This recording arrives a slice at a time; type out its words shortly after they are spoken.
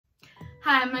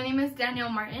Hi, my name is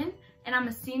Danielle Martin, and I'm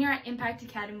a senior at Impact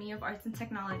Academy of Arts and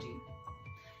Technology.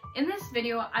 In this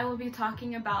video, I will be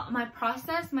talking about my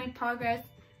process, my progress,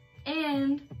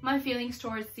 and my feelings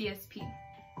towards CSP.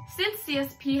 Since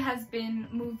CSP has been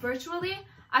moved virtually,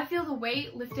 I feel the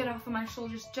weight lifted off of my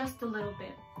shoulders just a little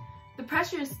bit. The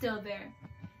pressure is still there.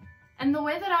 And the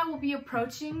way that I will be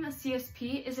approaching a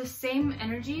CSP is the same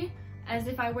energy as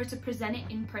if I were to present it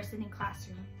in person in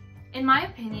classroom. In my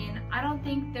opinion, I don't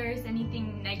think there is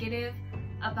anything negative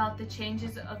about the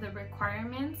changes of the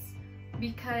requirements,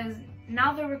 because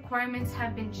now the requirements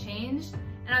have been changed,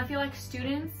 and I feel like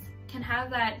students can have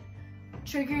that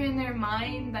trigger in their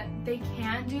mind that they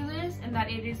can do this and that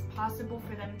it is possible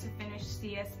for them to finish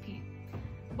CSP.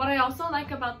 What I also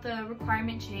like about the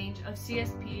requirement change of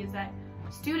CSP is that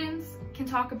students can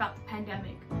talk about the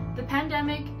pandemic. The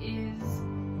pandemic is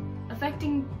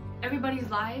affecting everybody's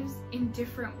lives in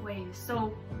different ways.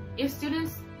 So if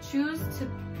students choose to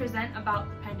present about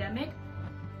the pandemic,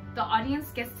 the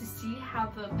audience gets to see how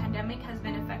the pandemic has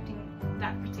been affecting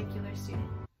that particular student.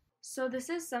 So this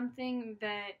is something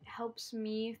that helps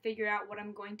me figure out what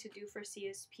I'm going to do for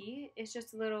CSP. It's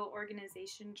just a little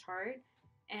organization chart,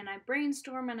 and I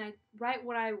brainstorm and I write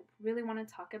what I really want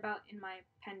to talk about in my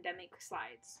pandemic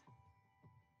slides.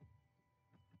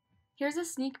 Here's a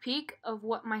sneak peek of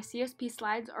what my CSP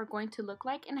slides are going to look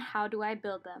like and how do I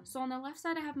build them. So on the left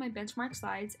side I have my benchmark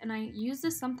slides, and I use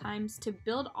this sometimes to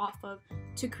build off of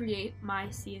to create my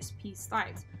CSP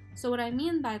slides. So what I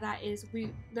mean by that is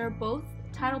they're both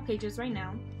title pages right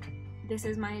now. This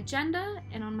is my agenda,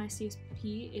 and on my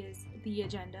CSP is the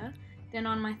agenda. Then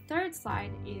on my third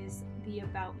slide is the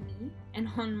about me, and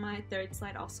on my third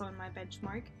slide also in my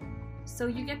benchmark. So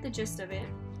you get the gist of it.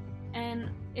 And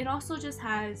it also just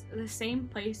has the same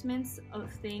placements of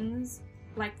things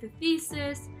like the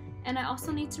thesis, and I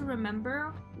also need to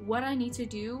remember what I need to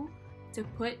do to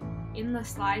put in the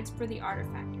slides for the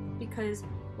artifact, because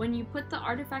when you put the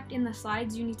artifact in the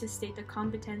slides, you need to state the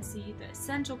competency, the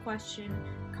essential question,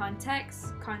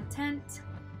 context, content,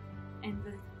 and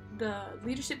the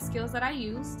leadership skills that I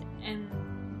used, and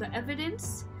the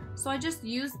evidence. So I just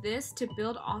use this to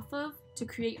build off of to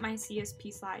create my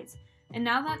CSP slides. And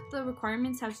now that the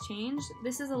requirements have changed,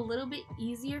 this is a little bit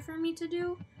easier for me to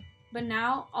do, but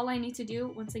now all I need to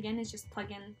do, once again, is just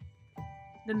plug in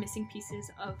the missing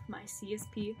pieces of my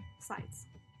CSP slides.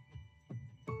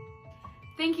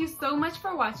 Thank you so much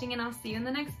for watching, and I'll see you in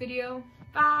the next video.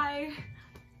 Bye!